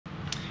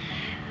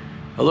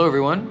Hello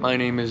everyone, my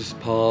name is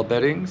Paul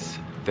Beddings.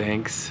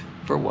 Thanks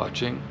for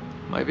watching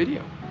my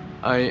video.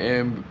 I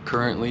am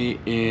currently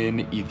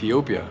in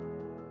Ethiopia.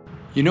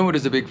 You know what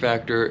is a big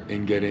factor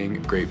in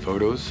getting great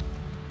photos?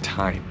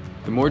 Time.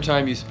 The more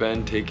time you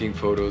spend taking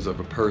photos of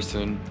a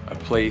person, a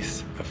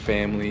place, a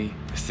family,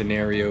 a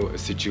scenario, a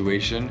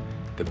situation,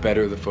 the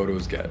better the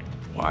photos get.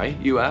 Why,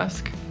 you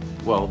ask?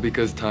 Well,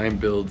 because time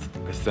builds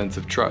a sense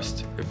of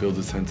trust. It builds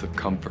a sense of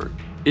comfort.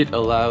 It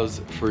allows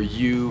for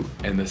you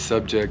and the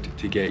subject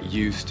to get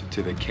used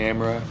to the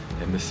camera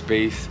and the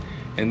space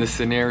and the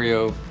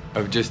scenario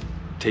of just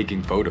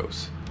taking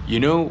photos. You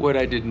know what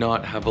I did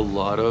not have a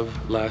lot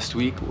of last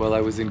week while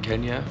I was in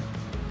Kenya?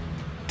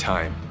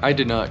 Time. I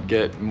did not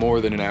get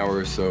more than an hour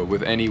or so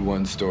with any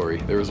one story.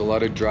 There was a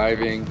lot of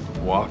driving,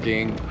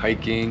 walking,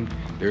 hiking.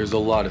 There's a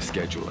lot of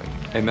scheduling.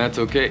 And that's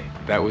okay.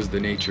 That was the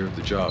nature of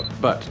the job.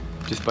 But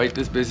despite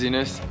this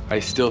busyness, I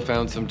still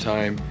found some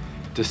time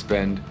to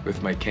spend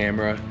with my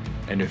camera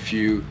and a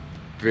few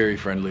very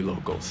friendly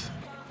locals.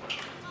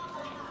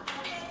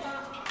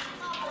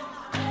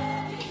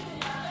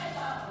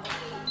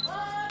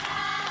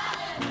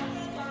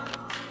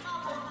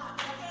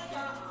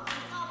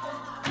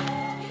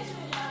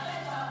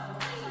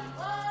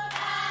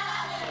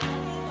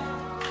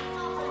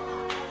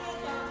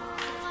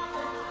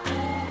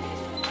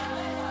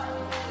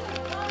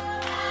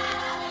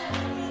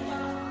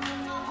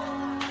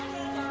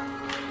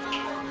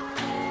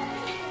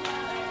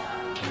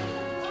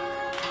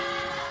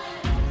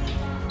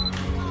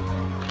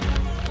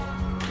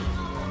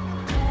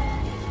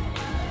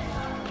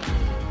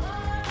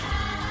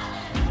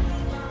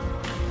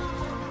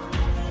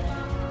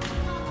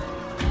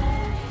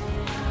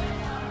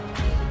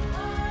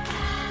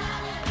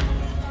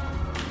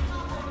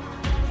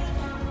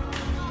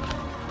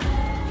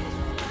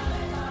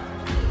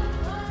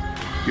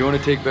 You want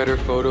to take better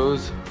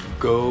photos?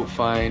 Go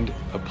find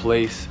a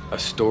place, a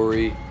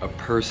story, a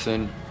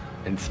person,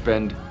 and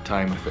spend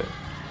time with it.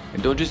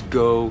 And don't just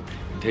go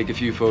and take a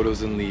few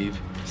photos and leave.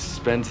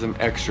 Spend some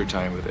extra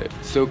time with it.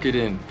 Soak it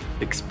in,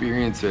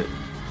 experience it,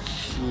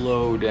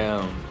 slow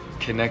down,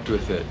 connect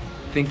with it.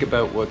 Think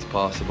about what's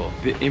possible.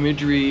 The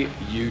imagery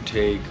you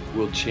take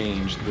will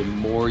change the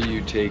more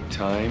you take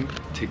time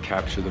to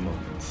capture the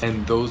moments.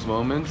 And those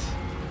moments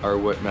are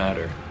what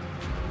matter.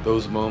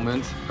 Those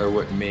moments are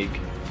what make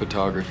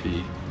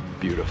photography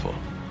beautiful.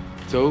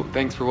 So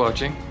thanks for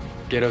watching.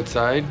 Get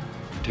outside,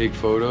 take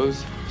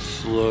photos,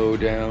 slow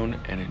down,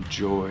 and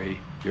enjoy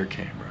your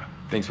camera.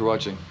 Thanks for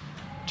watching.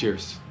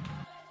 Cheers.